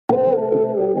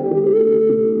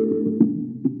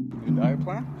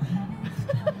plan?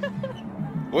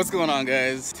 What's going on,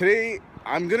 guys? Today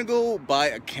I'm gonna go buy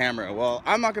a camera. Well,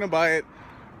 I'm not gonna buy it,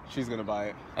 she's gonna buy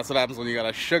it. That's what happens when you got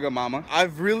a sugar mama.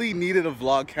 I've really needed a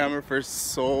vlog camera for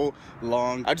so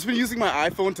long. I've just been using my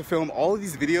iPhone to film all of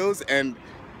these videos, and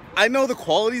I know the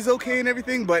quality's okay and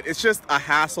everything, but it's just a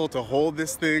hassle to hold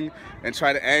this thing and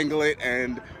try to angle it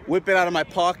and whip it out of my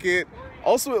pocket.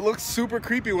 Also, it looks super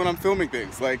creepy when I'm filming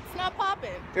things. Like, it's not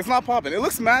popping. It's not popping. It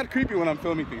looks mad creepy when I'm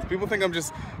filming things. People think I'm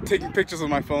just taking pictures with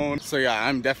my phone. So yeah,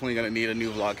 I'm definitely gonna need a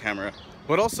new vlog camera.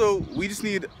 But also, we just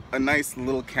need a nice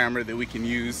little camera that we can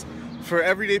use for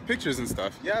everyday pictures and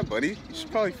stuff. Yeah, buddy, you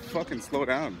should probably fucking slow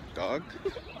down, dog.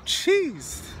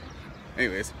 Jeez.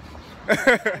 Anyways.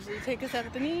 Take us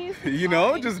at the knees. You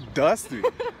know, just dust me.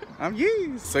 I'm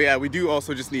used. So yeah, we do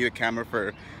also just need a camera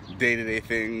for day-to-day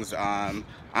things.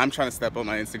 I'm trying to step up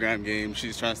my Instagram game.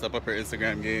 She's trying to step up her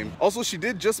Instagram game. Also, she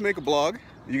did just make a blog.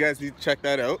 You guys need to check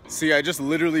that out. See, I just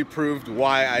literally proved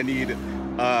why I need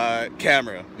a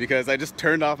camera, because I just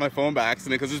turned off my phone by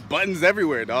accident because there's buttons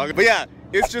everywhere, dog. But yeah,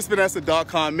 it's just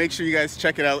vanessa.com. Make sure you guys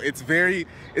check it out. It's very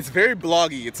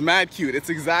bloggy. It's mad cute. It's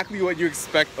exactly what you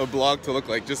expect a blog to look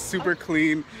like. Just super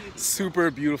clean,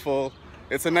 super beautiful.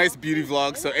 It's a nice beauty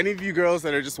vlog. So any of you girls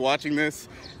that are just watching this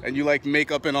and you like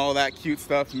makeup and all that cute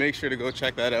stuff, make sure to go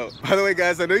check that out. By the way,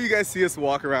 guys, I know you guys see us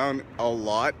walk around a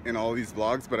lot in all these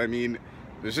vlogs, but I mean,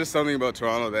 there's just something about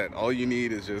Toronto that all you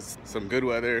need is just some good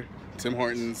weather, Tim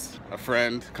Hortons, a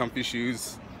friend, comfy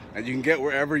shoes, and you can get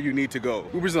wherever you need to go.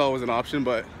 Uber's not always an option,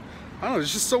 but I don't know,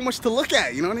 there's just so much to look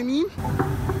at, you know what I mean?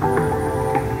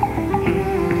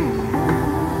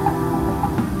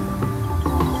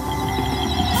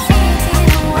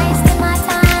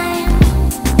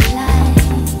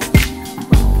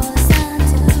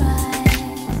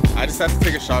 I just have to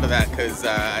take a shot of that because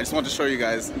I just want to show you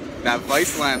guys that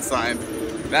Viceland sign.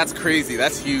 That's crazy,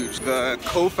 that's huge. The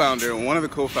co-founder, one of the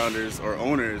co-founders or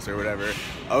owners or whatever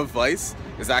of Vice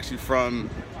is actually from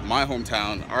my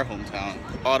hometown, our hometown,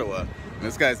 Ottawa. And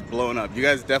this guy's blowing up. You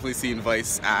guys definitely seen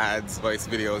Vice ads, Vice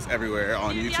videos everywhere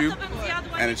on YouTube.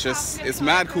 And it's just, it's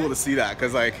mad cool to see that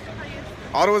because like,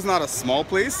 Ottawa's not a small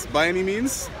place by any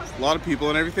means. A lot of people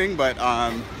and everything, but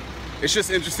it's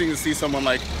just interesting to see someone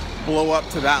like blow up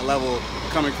to that level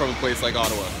coming from a place like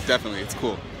Ottawa. Definitely, it's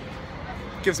cool.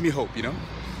 Gives me hope, you know?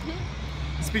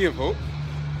 Speaking of hope,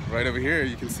 right over here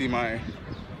you can see my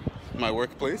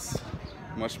workplace.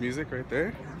 Much Music right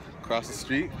there, across the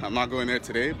street. I'm not going there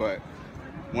today, but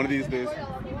one of these days.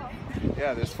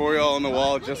 Yeah, there's 4 y'all on the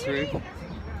wall just for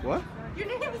what? Your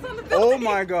name is on the building. Oh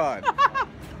my god.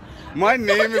 My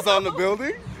name is on the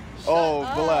building? Oh,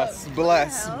 bless,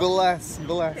 bless, bless,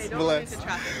 bless, Okay, bless,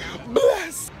 now.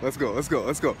 bless. Let's go, let's go,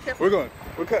 let's go. Careful. We're going,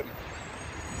 we're cutting.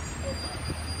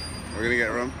 We're gonna get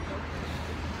rum.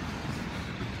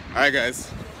 All right, guys,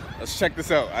 let's check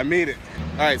this out. I made it.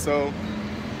 All right, so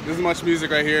this is Much Music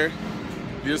right here.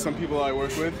 These are some people I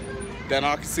work with.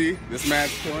 Denocracy, this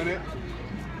man's killing it.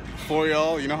 4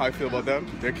 y'all, you know how I feel about them.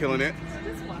 They're killing it.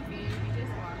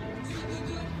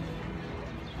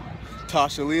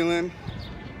 Tasha Leland,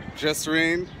 Just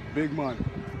Rain, Big Mon.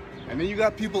 And then you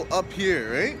got people up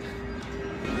here, right?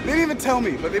 They didn't even tell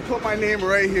me, but they put my name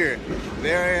right here.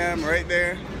 There I am, right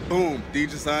there. Boom,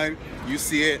 Deejdesign, you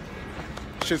see it.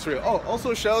 Shit's real. Oh,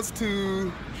 also shouts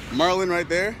to Marlon right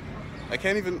there. I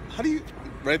can't even, how do you,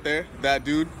 right there, that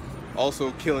dude,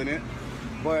 also killing it.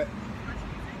 But,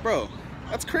 bro,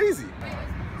 that's crazy.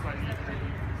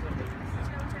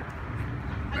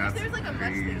 I wish there was like a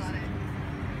mesh thing on it.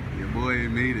 Your boy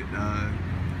made it, dog.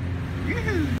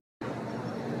 Yeah.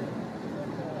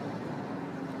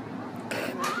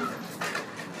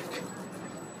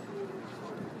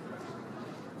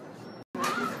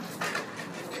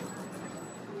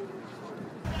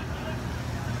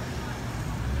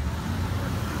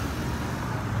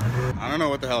 I don't know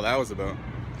what the hell that was about.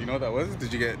 Do you know what that was?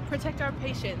 Did you get... Protect our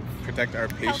patients. Protect our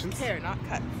patients? Healthcare, not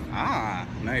cuts. Ah,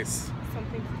 nice.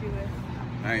 Something to do with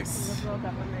Nice. the liberal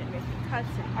government making cuts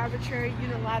and arbitrary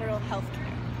unilateral healthcare.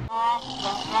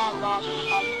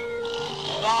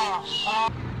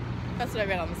 That's what I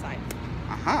read on the sign.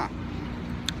 Uh-huh.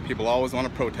 People always want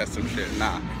to protest some shit.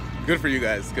 Nah. Good for you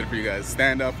guys. Good for you guys.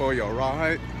 Stand up for your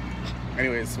right.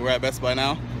 Anyways, we're at Best Buy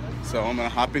now. So I'm going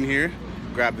to hop in here,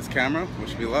 grab this camera.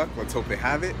 Wish me luck. Let's hope they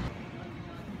have it.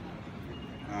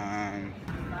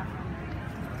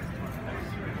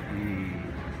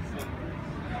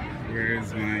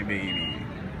 Where's my baby?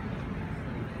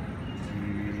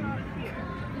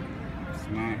 It's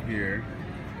not here.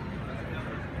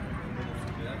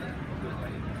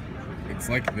 It's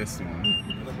like this one.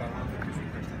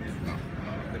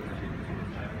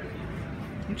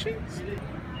 No. Cheese.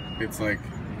 It's like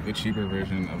the cheaper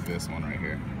version of this one right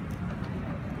here.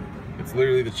 It's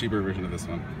literally the cheaper version of this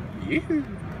one. Yeah.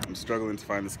 I'm struggling to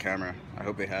find this camera. I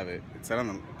hope they have it. It said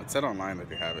online that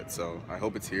they have it, so I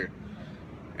hope it's here.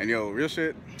 And yo, real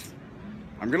shit,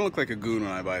 I'm gonna look like a goon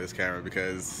when I buy this camera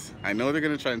because I know they're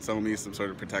gonna try and sell me some sort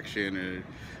of protection or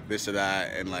this or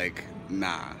that, and like,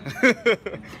 nah.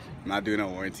 I'm not doing a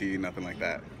warranty, nothing like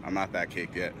that. I'm not that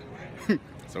caked yet.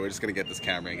 So we're just gonna get this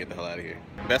camera and get the hell out of here.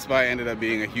 Best Buy ended up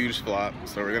being a huge flop,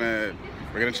 so we're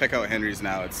gonna check out Henry's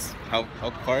now. It's how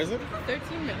far is it?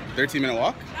 13 minutes. 13-minute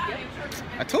walk? Yep.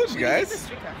 I told you guys.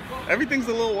 Everything's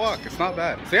a little walk. It's not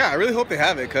bad. So yeah, I really hope they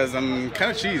have it because I'm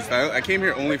kind of cheesed. I came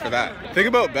here only for that. The thing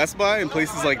about Best Buy and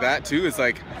places like that too is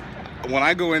like when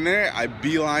I go in there, I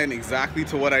beeline exactly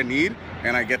to what I need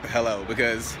and I get the hell out,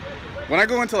 because when I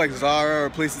go into like Zara or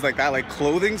places like that, like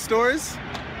clothing stores,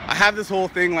 I have this whole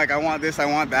thing like I want this, I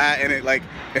want that, and it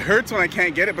hurts when I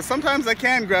can't get it, but sometimes I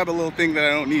can grab a little thing that I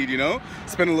don't need, you know?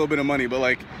 Spend a little bit of money, but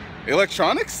like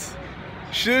electronics?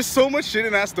 There's so much shit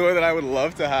in that store that I would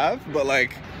love to have, but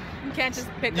like you can't just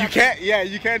pick up.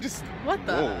 You can't just. What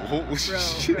the? Whoa, bro.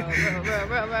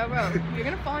 You're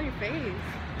gonna fall on your face.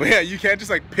 But yeah, you can't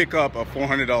just like pick up a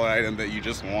 $400 item that you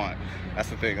just want. That's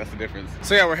the thing, that's the difference.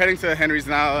 So yeah, we're heading to Henry's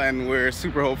now and we're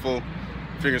super hopeful.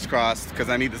 Fingers crossed, because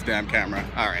I need this damn camera.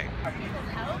 All right. I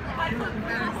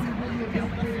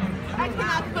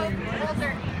cannot cook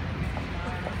older.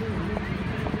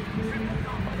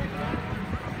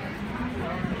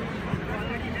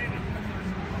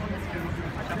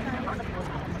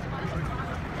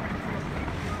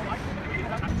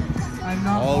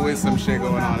 Always some shit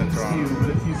going on in Toronto. But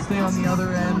if you stay on the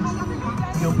other end,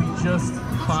 you'll be just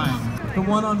fine. The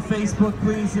one on Facebook,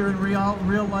 please. You're in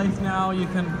real life now. You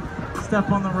can step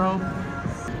on the rope.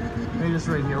 Maybe just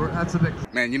right here. That's a bit.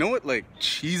 Man, you know what like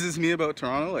cheeses me about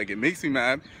Toronto? Like it makes me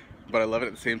mad, but I love it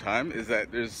at the same time. Is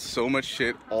that there's so much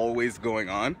shit always going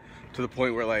on to the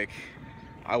point where like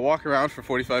I walk around for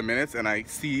 45 minutes and I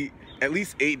see at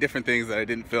least 8 different things that I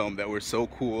didn't film that were so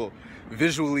cool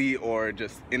visually or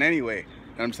just in any way.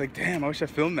 And I'm just like, damn, I wish I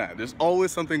filmed that. There's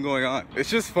always something going on. It's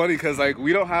just funny because like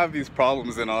we don't have these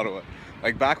problems in Ottawa.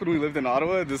 Like back when we lived in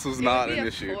Ottawa, this was not an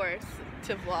issue. Force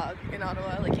to vlog in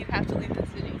Ottawa. Like you have to leave the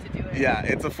city to do it. Yeah,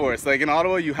 it's a force. Like in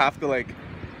Ottawa, you have to like,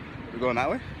 we're going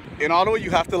that way? In Ottawa,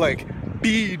 you have to like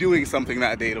be doing something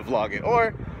that day to vlog it.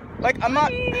 Or like I'm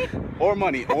not, or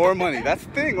money. That's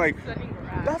the thing. Like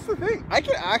that's the thing. I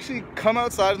can actually come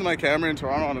outside with my camera in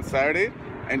Toronto on a Saturday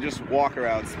and just walk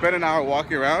around, spend an hour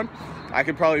walking around. I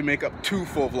could probably make up 2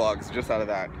 full vlogs just out of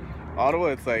that. Ottawa,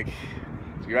 it's like,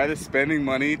 you're either spending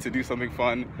money to do something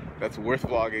fun that's worth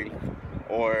vlogging,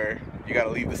 or you gotta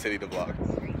leave the city to vlog.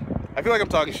 I feel like I'm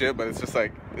talking shit, but it's just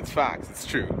like, it's facts, it's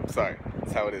true. I'm sorry,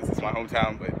 that's how it is. It's my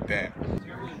hometown, but damn.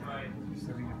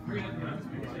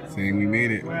 Saying we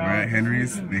made it. We're at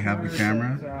Henry's, they have the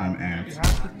camera, I'm amped.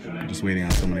 I'm just waiting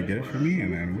on someone to get it for me,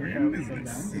 and then we're in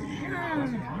business.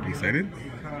 Are you excited?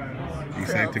 Are you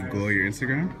excited to glow your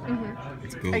Instagram? Mm-hmm.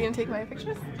 Let's go. Are you gonna take my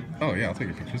pictures? Oh yeah, I'll take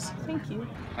your pictures. Thank you.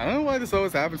 I don't know why this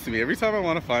always happens to me. Every time I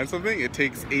want to find something, it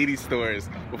takes 80 stores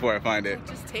before I find it.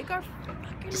 Just take our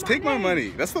fucking Just take my money.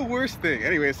 That's the worst thing.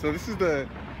 Anyway, so this is the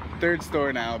 3rd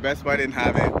store now. Best Buy didn't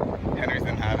have it. Henry's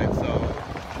didn't have it. So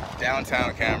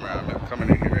downtown camera. I'm coming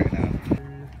in here right now.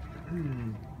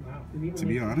 To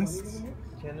be honest,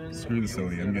 screw the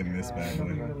Sony. I'm getting this bad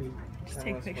boy. Just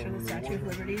take a picture of the Statue of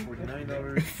Liberty.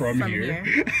 From here.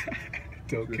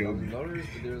 Don't kill me.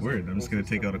 Word, I'm just gonna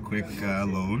take out a quick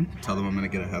loan, tell them I'm gonna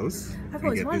get a house. I've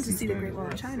always wanted to see the Great Wall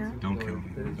of China. Don't kill me,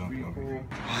 don't kill me.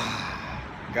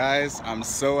 Guys, I'm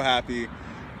so happy.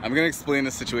 I'm gonna explain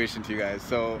the situation to you guys.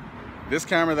 So, this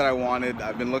camera that I wanted,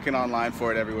 I've been looking online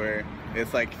for it everywhere.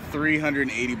 It's like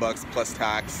 380 bucks plus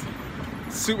tax.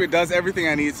 It does everything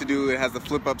I need it to do. It has the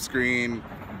flip up screen.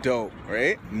 Dope,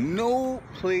 right? No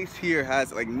place here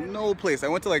has, like no place. I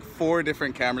went to like 4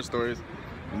 different camera stores.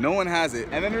 No one has it.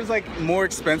 And then there's like more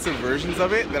expensive versions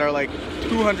of it that are like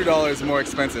 $200 more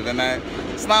expensive, and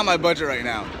it's not my budget right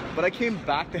now. But I came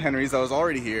back to Henry's. I was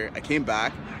already here. I came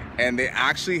back and they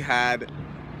actually had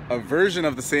a version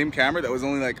of the same camera that was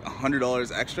only like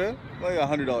 $100 extra. Like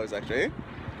 $100 extra, eh?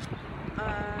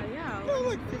 Yeah.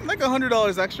 Like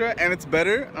 $100 extra, and it's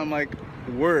better. I'm like,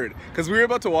 word. Because we were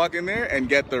about to walk in there and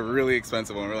get the really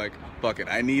expensive one. We're like, fuck it,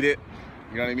 I need it.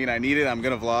 You know what I mean? I need it, I'm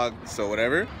gonna vlog, so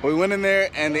whatever. But we went in there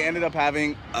and they ended up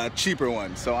having a cheaper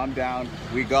one. So I'm down,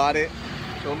 we got it.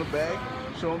 Show them the bag,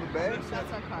 show them the bag.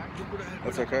 That's our car.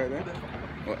 That's our car there?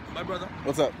 What? My brother.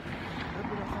 What's up?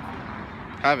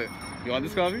 Have it. You want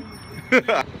this coffee?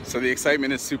 So the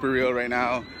excitement is super real right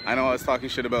now. I know I was talking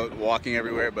shit about walking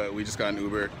everywhere, but we just got an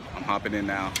Uber. I'm hopping in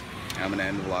now. I'm gonna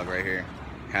end the vlog right here.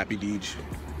 Happy Deej.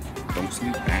 Don't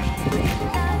sleep,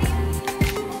 man.